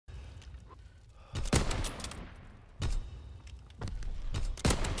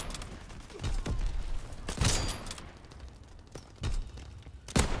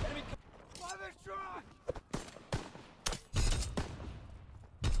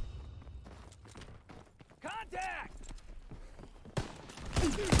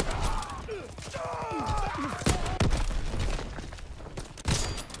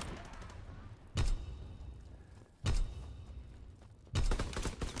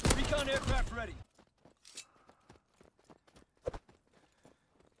Recon aircraft ready.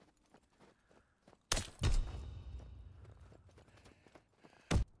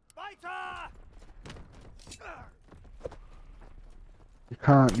 You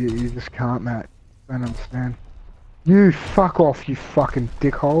can't, you just can't, Matt. I don't understand. You fuck off, you fucking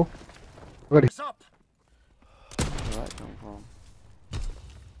dickhole. What is Up. Where'd that come from?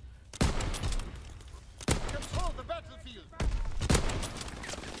 Control the battlefield.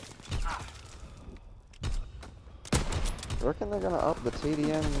 You reckon they're gonna up the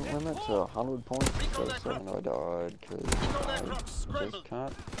TDM limit to 100 points instead of 7? I died because I just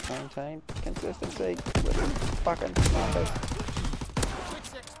can't maintain consistency with these fucking numbers.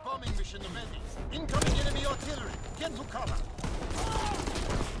 Bombing mission ready. Incoming enemy artillery. Get to cover.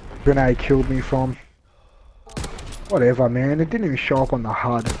 grenade killed me from? Whatever, man. It didn't even show up on the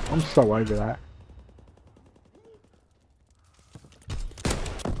HUD. I'm so over that.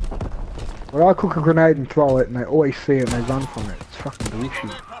 Well, I cook a grenade and throw it, and they always see it and they run from it. It's fucking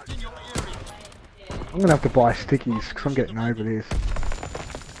bullshit. I'm gonna have to buy stickies because I'm getting over this.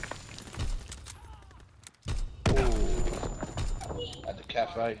 At the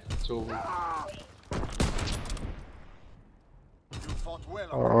cafe, talking.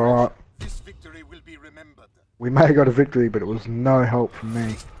 Alright. This victory will be remembered. We may have got a victory, but it was no help from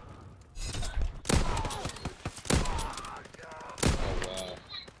me.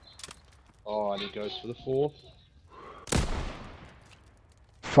 Oh, and he goes for the fourth.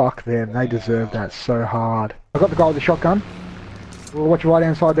 Fuck them, they deserve that so hard. I got the guy with the shotgun. Well, watch your right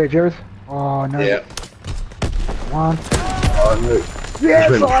hand side there, Jerez. Oh no. Yeah. One. Oh no.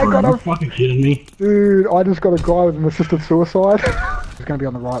 Yes, I got Are you a... fucking kidding me? Dude, I just got a guy with an assisted suicide. He's gonna be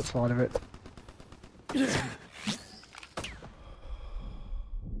on the right side of it.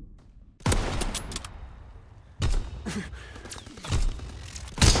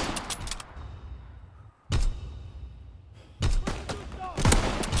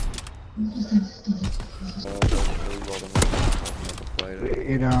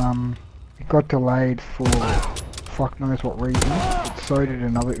 It got delayed for fuck knows what reason. But so did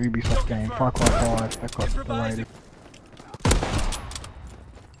another Ubisoft game, Far Cry 5, that got delayed.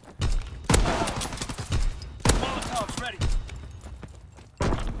 Molotovs ready.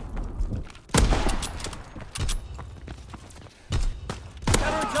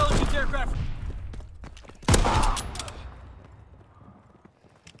 Counterintelligence aircraft.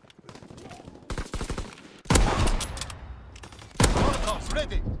 Molotovs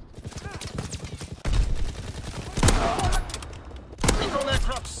ready. Recon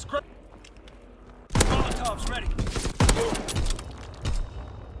aircraft scrap. Molotovs ready.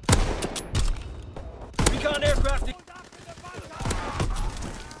 Recon aircraft.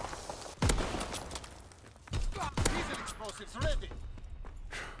 Diesel explosives ready.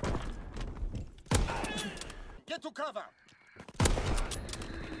 Get to cover.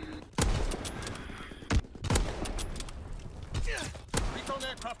 Recon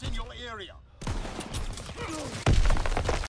aircraft in your area.